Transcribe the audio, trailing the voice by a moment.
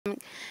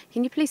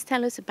Can you please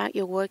tell us about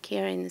your work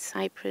here in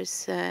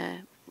Cyprus,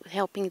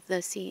 helping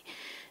the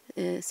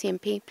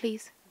CMP,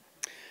 please?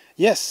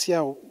 Yes,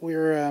 yeah,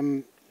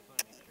 we're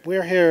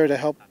here to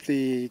help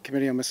the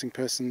Committee on Missing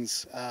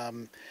Persons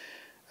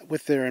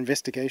with their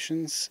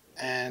investigations,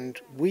 and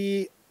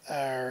we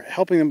are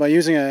helping them by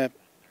using a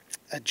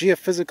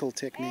geophysical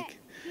technique.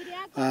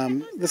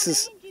 This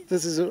is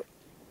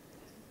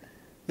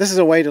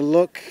a way to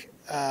look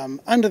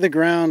under the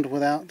ground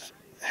without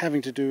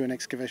having to do an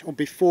excavation, or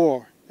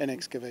before an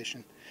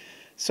excavation.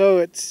 So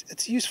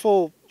it's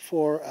useful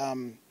for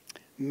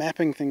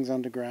mapping things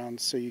underground,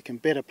 so you can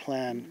better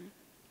plan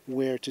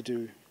where to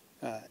do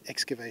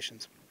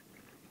excavations.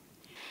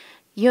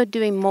 You're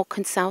doing more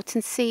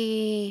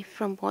consultancy,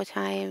 from what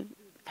I've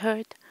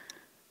heard.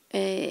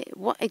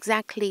 What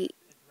exactly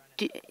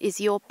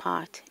is your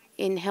part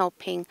in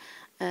helping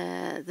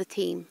the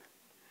team?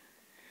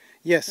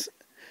 Yes,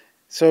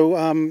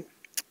 so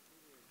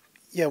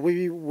yeah,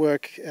 we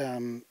work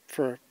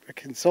for a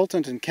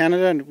consultant in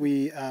Canada, and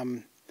we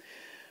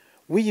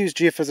use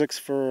geophysics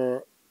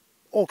for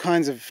all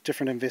kinds of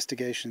different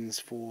investigations,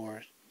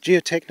 for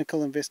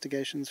geotechnical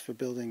investigations for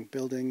building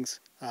buildings,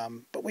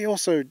 but we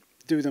also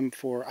do them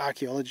for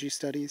archaeology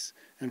studies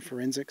and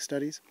forensic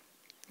studies.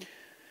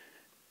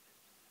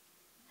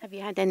 Have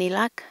you had any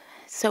luck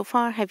so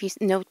far? Have you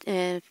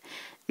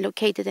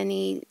located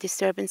any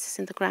disturbances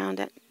in the ground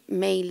that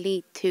may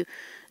lead to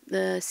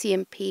the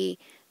CMP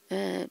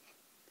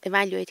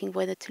evaluating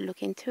whether to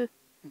look into?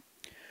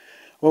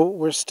 Well,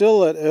 we're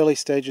still at early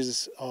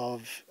stages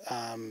of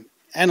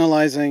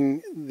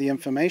analyzing the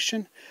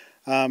information.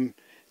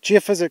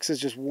 Geophysics is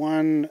just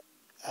one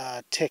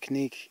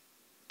technique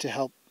to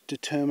help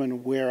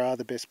determine where are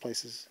the best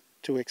places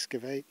to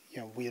excavate.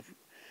 You know, we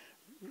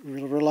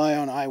rely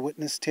on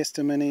eyewitness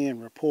testimony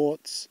and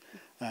reports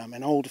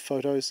and old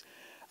photos.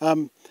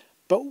 But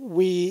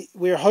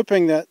we're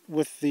hoping that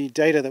with the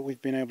data that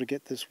we've been able to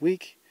get this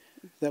week,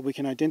 that we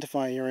can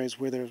identify areas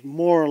where there's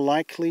more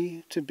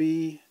likely to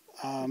be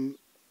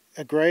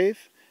a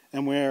grave,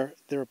 and where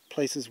there are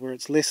places where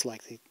it's less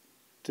likely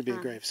to be a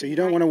grave. So you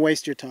don't want to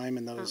waste your time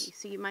in those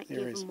so you might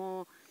areas. give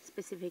more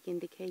specific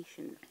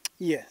indication.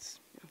 Yes,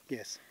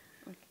 yes.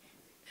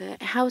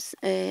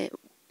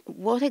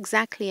 What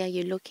exactly are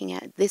you looking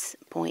at this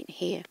point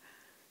here?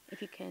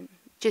 If you can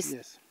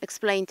just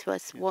explain to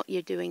us what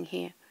you're doing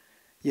here.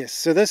 Yes,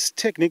 so this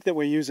technique that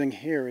we're using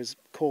here is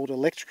called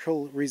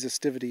electrical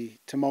resistivity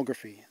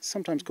tomography,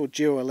 sometimes called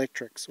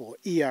geoelectrics, or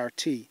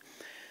ERT.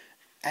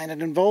 And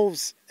it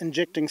involves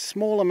injecting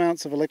small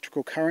amounts of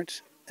electrical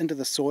current into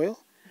the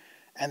soil,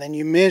 and then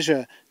you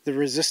measure the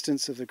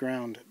resistance of the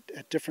ground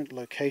at different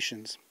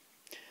locations.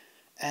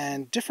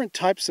 And different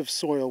types of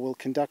soil will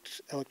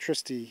conduct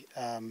electricity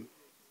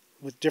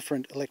with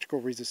different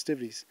electrical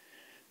resistivities.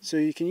 So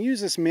you can use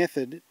this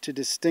method to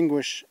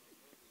distinguish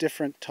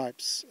different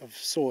types of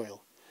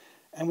soil.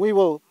 And we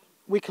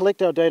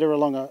collect our data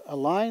along a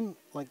line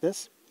like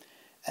this,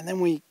 and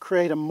then we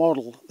create a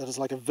model that is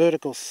like a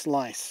vertical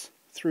slice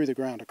through the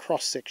ground, a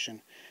cross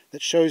section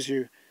that shows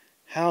you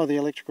how the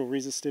electrical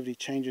resistivity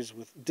changes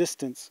with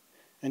distance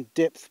and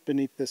depth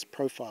beneath this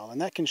profile.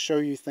 And that can show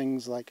you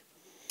things like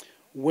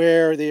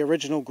where the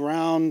original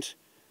ground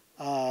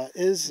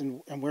is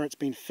and where it's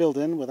been filled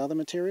in with other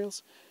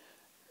materials,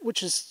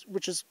 which is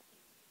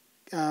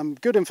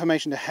good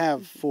information to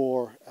have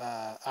for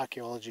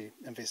archaeology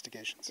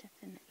investigations.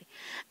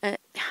 Definitely.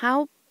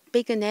 How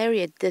big an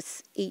area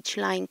does each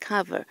line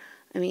cover?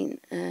 I mean,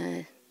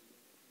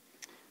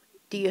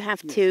 do you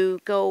have to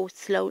go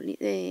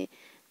slowly,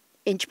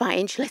 inch by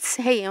inch, let's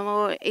say,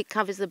 or it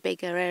covers a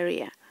bigger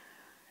area?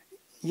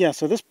 Yeah,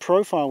 so this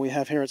profile we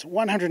have here, it's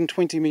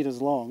 120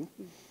 meters long,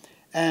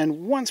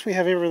 and once we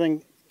have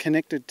everything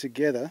connected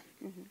together,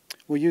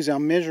 we'll use our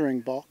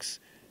measuring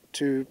box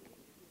to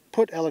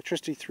put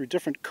electricity through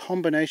different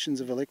combinations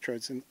of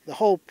electrodes, and the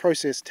whole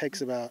process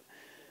takes about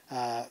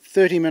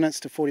 30 minutes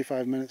to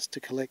 45 minutes to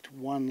collect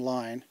one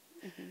line.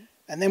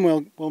 And then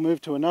we'll move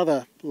to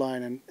another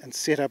line and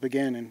set up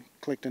again and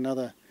collect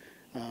another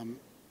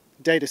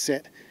data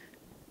set.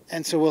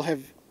 And so we'll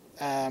have,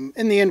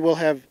 in the end, we'll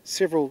have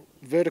several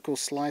vertical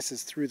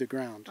slices through the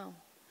ground,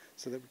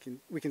 so that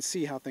we can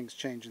see how things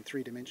change in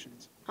 3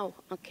 dimensions. Oh,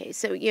 okay.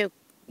 So you're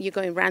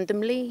going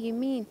randomly, you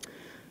mean?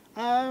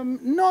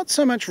 Not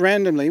so much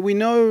randomly. We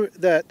know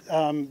that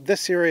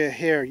this area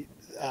here,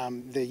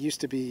 there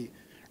used to be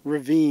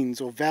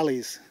ravines or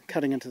valleys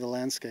cutting into the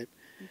landscape.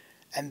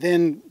 And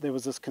then there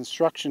was this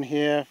construction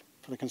here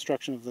for the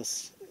construction of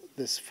this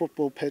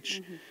football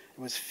pitch. It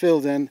was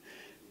filled in,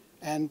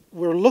 and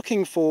we're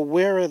looking for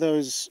where are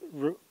those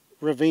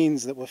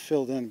ravines that were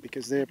filled in,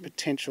 because they're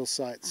potential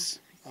sites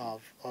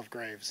of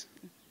graves.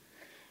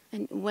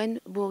 And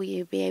when will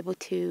you be able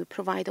to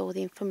provide all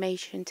the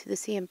information to the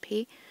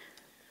CMP?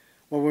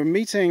 Well, we're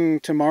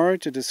meeting tomorrow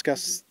to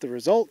discuss the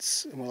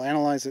results, and we'll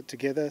analyze it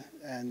together,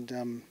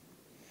 and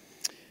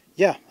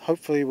yeah,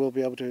 hopefully we'll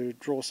be able to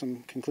draw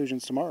some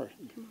conclusions tomorrow.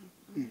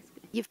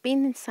 You've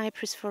been in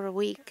Cyprus for a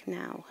week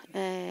now.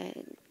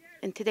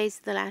 and today's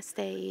the last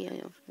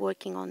day of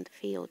working on the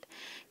field.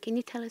 Can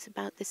you tell us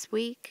about this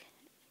week?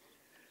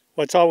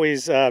 Well, it's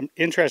always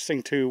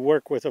interesting to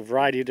work with a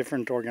variety of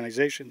different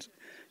organizations.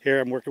 Here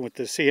I'm working with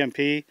the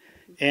CMP,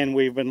 and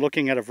we've been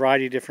looking at a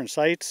variety of different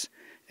sites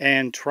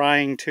and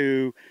trying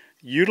to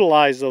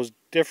utilize those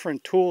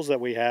different tools that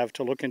we have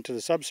to look into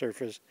the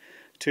subsurface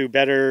to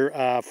better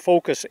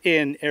focus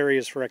in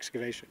areas for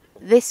excavation.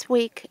 This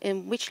week,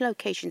 in which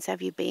locations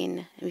have you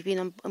been? Have you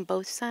been on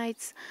both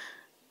sides?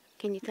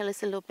 Can you tell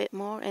us a little bit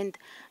more? And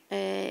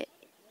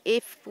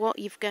if what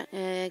you've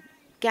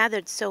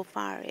gathered so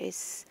far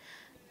is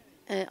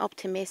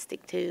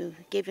optimistic to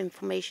give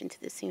information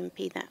to the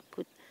CMP that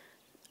could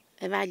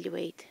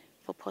evaluate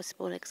for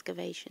possible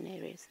excavation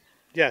areas?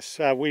 Yes,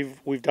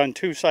 we've done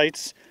 2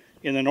 sites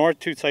in the north,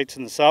 2 sites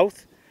in the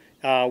south.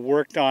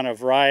 Worked on a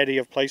variety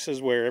of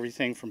places where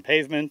everything from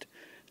pavement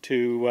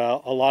to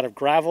a lot of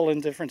gravel in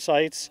different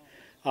sites,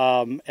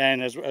 and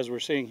as we're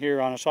seeing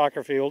here on a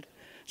soccer field.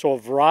 So a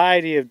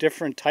variety of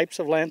different types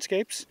of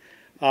landscapes,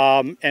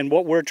 and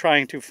what we're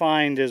trying to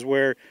find is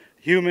where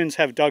humans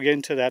have dug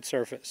into that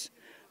surface.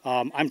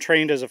 I'm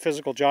trained as a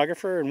physical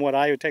geographer, and what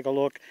I would take a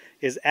look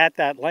is at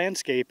that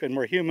landscape and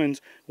where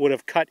humans would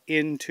have cut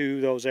into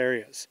those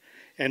areas.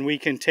 And we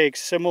can take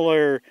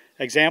similar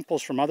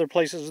examples from other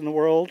places in the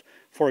world,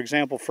 for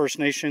example, First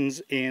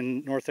Nations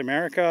in North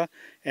America,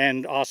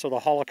 and also the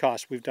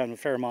Holocaust. We've done a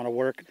fair amount of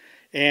work.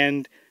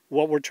 And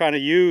what we're trying to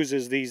use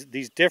is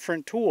these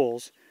different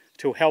tools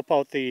to help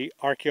out the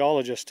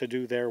archaeologists to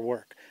do their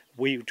work.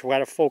 We try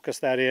to focus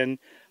that in.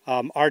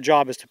 Our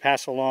job is to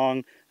pass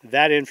along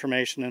that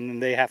information, and then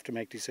they have to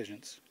make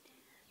decisions.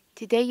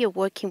 Today you're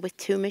working with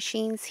 2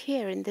 machines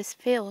here in this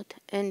field,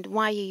 and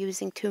why are you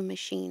using 2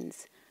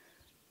 machines?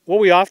 What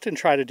we often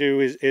try to do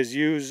is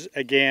use,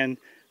 again,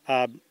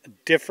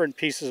 different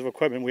pieces of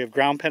equipment. We have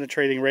ground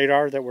penetrating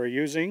radar that we're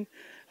using.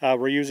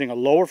 We're using a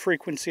lower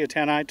frequency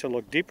antennae to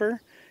look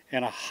deeper,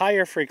 and a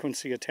higher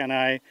frequency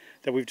antennae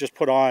that we've just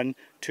put on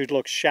to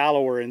look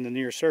shallower in the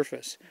near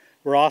surface.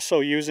 We're also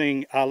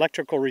using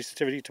electrical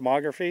resistivity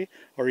tomography,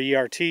 or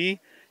ERT,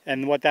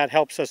 and what that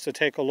helps us to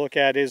take a look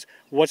at is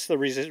what's the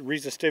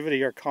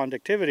resistivity or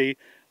conductivity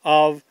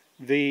of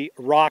the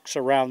rocks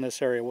around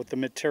this area, with the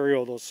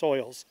material, those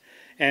soils.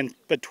 And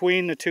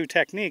between the 2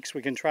 techniques,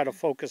 we can try to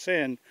focus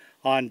in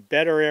on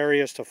better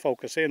areas to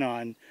focus in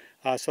on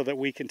so that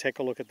we can take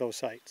a look at those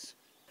sites.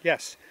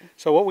 Yes,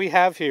 so what we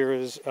have here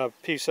is a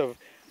piece of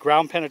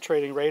ground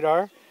penetrating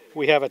radar.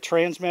 We have a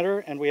transmitter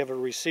and we have a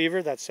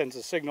receiver that sends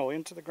a signal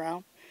into the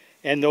ground,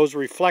 and those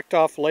reflect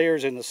off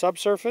layers in the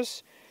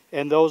subsurface,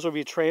 and those will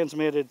be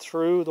transmitted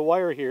through the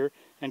wire here.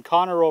 And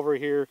Connor over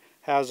here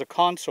has a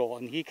console,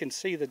 and he can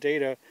see the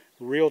data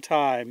real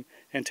time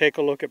and take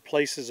a look at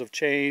places of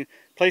change,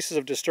 places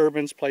of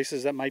disturbance,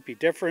 places that might be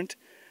different.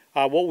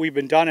 What we've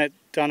been done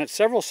at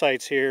several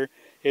sites here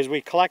is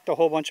we collect a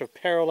whole bunch of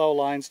parallel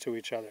lines to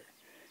each other.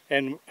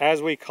 And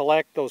as we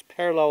collect those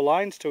parallel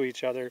lines to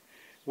each other,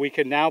 we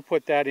can now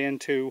put that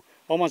into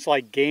almost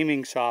like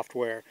gaming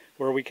software,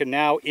 where we can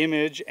now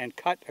image and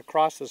cut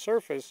across the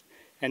surface,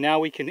 and now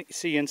we can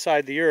see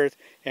inside the earth,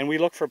 and we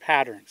look for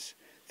patterns,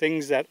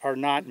 things that are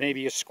not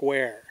maybe a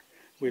square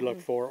we look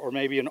for, or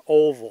maybe an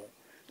oval.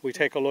 We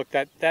take a look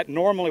that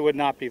normally would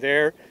not be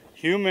there.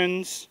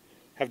 Humans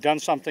have done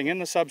something in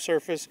the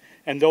subsurface,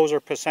 and those are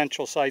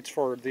potential sites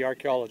for the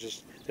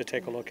archaeologists to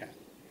take a look at.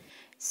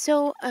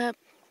 So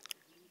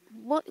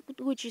what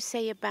would you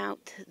say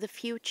about the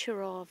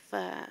future of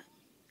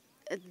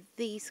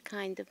these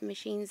kind of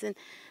machines?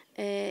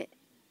 And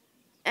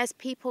as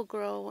people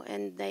grow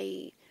and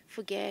they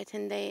forget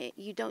and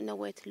you don't know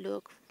where to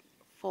look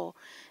for,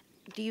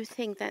 do you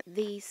think that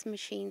these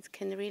machines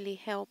can really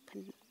help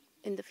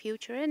in the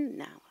future and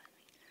now?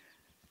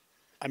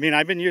 I mean,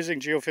 I've been using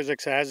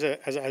geophysics as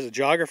a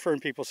geographer, and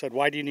people said,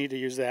 why do you need to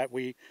use that?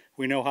 We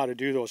know how to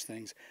do those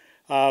things.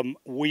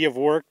 We have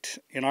worked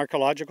in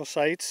archaeological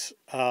sites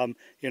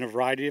in a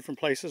variety of different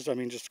places. I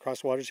mean, just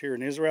across waters here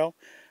in Israel.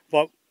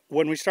 But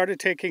when we started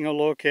taking a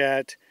look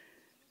at,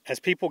 as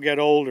people get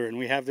older, and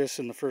we have this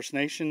in the First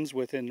Nations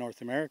within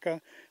North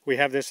America, we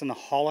have this in the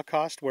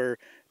Holocaust, where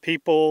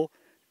people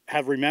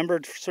have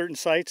remembered certain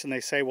sites and they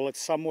say, well, it's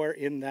somewhere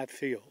in that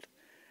field.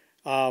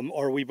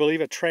 Or we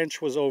believe a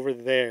trench was over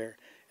there.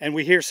 And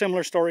we hear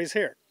similar stories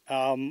here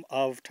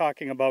of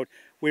talking about,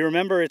 we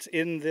remember it's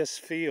in this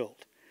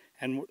field.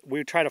 And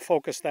we try to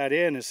focus that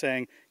in as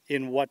saying,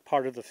 in what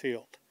part of the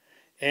field.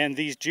 And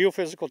these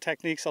geophysical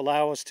techniques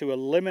allow us to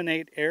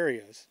eliminate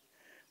areas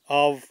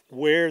of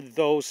where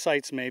those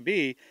sites may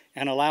be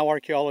and allow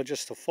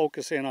archaeologists to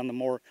focus in on the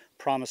more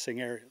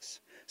promising areas.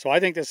 So I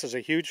think this is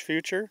a huge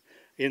future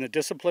in the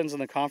disciplines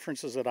and the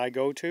conferences that I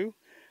go to.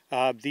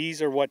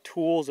 These are what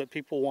tools that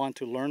people want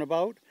to learn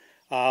about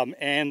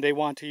and they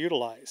want to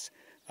utilize.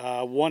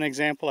 One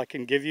example I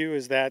can give you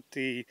is that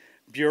the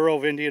Bureau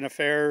of Indian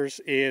Affairs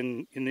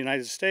in the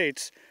United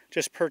States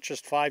just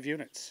purchased 5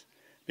 units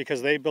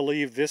because they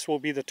believe this will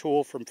be the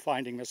tool for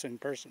finding missing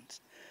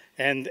persons.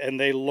 and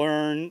they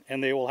learn,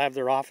 and they will have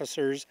their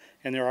officers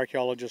and their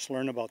archaeologists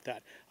learn about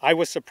that. I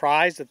was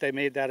surprised that they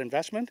made that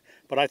investment,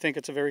 but I think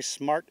it's a very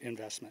smart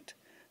investment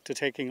to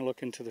taking a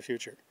look into the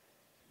future.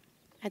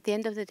 At the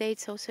end of the day,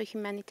 it's also a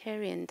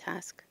humanitarian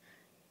task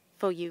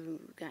for you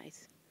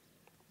guys.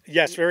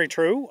 Yes, very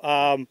true.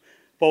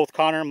 Both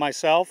Connor and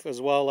myself,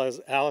 as well as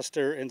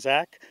Alistair and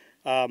Zach,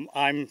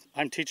 I'm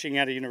teaching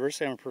at a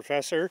university. I'm a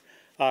professor.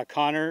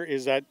 Connor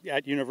is at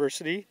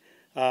university,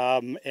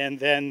 and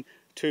then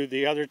to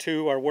the other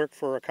two are work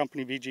for a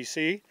company,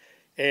 BGC,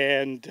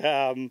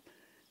 and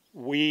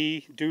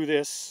we do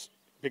this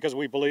because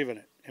we believe in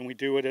it, and we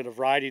do it at a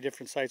variety of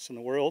different sites in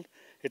the world.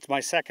 It's my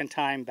second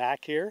time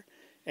back here,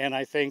 and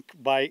I think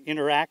by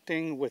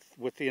interacting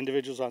with the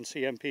individuals on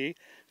CMP,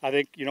 I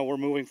think, you know, we're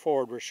moving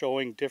forward. We're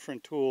showing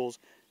different tools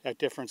at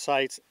different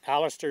sites.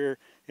 Alistair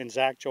and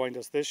Zach joined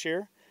us this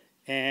year,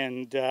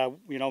 and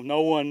you know,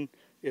 no one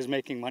is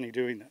making money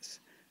doing this.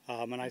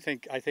 And I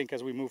think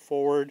as we move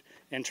forward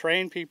and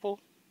train people,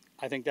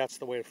 I think that's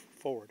the way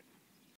forward.